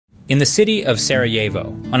In the city of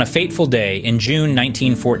Sarajevo, on a fateful day in June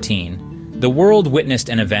 1914, the world witnessed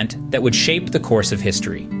an event that would shape the course of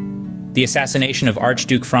history. The assassination of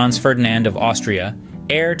Archduke Franz Ferdinand of Austria,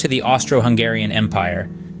 heir to the Austro-Hungarian Empire,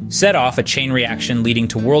 set off a chain reaction leading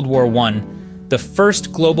to World War I, the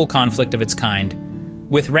first global conflict of its kind,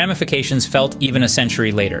 with ramifications felt even a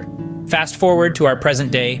century later. Fast forward to our present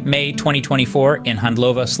day, May 2024, in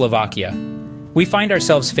Handlova, Slovakia. We find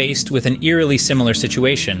ourselves faced with an eerily similar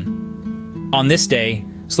situation. On this day,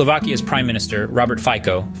 Slovakia's Prime Minister, Robert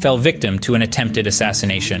Fico, fell victim to an attempted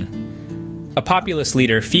assassination. A populist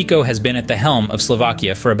leader, Fico has been at the helm of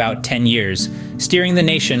Slovakia for about 10 years, steering the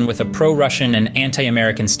nation with a pro-Russian and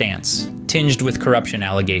anti-American stance, tinged with corruption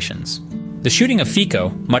allegations. The shooting of Fico,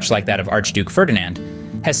 much like that of Archduke Ferdinand,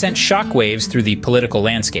 has sent shockwaves through the political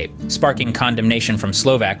landscape, sparking condemnation from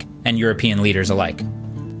Slovak and European leaders alike.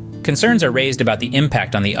 Concerns are raised about the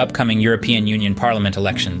impact on the upcoming European Union Parliament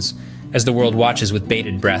elections, as the world watches with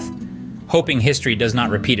bated breath, hoping history does not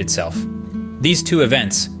repeat itself. These two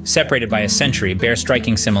events, separated by a century, bear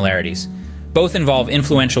striking similarities. Both involve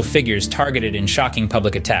influential figures targeted in shocking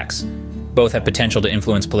public attacks. Both have potential to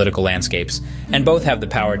influence political landscapes, and both have the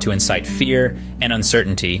power to incite fear and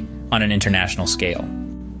uncertainty on an international scale.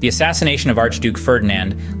 The assassination of Archduke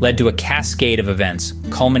Ferdinand led to a cascade of events,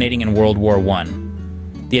 culminating in World War I.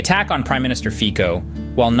 The attack on Prime Minister Fico,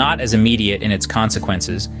 while not as immediate in its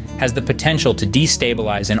consequences, has the potential to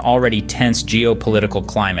destabilize an already tense geopolitical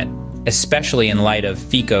climate, especially in light of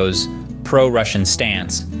Fico's pro-Russian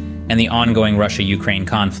stance and the ongoing Russia-Ukraine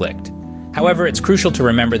conflict. However, it's crucial to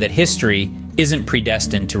remember that history isn't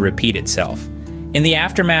predestined to repeat itself. In the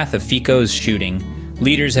aftermath of Fico's shooting,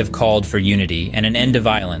 leaders have called for unity and an end to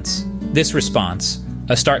violence. This response,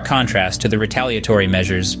 a stark contrast to the retaliatory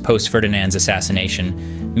measures post-Ferdinand's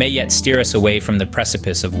assassination, may yet steer us away from the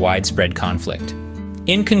precipice of widespread conflict.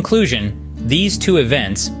 In conclusion, these two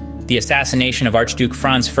events, the assassination of Archduke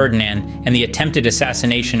Franz Ferdinand and the attempted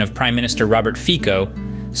assassination of Prime Minister Robert Fico,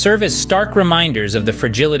 serve as stark reminders of the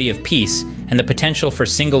fragility of peace and the potential for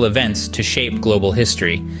single events to shape global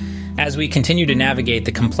history. As we continue to navigate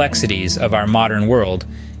the complexities of our modern world,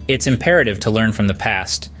 it's imperative to learn from the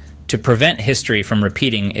past, to prevent history from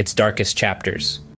repeating its darkest chapters.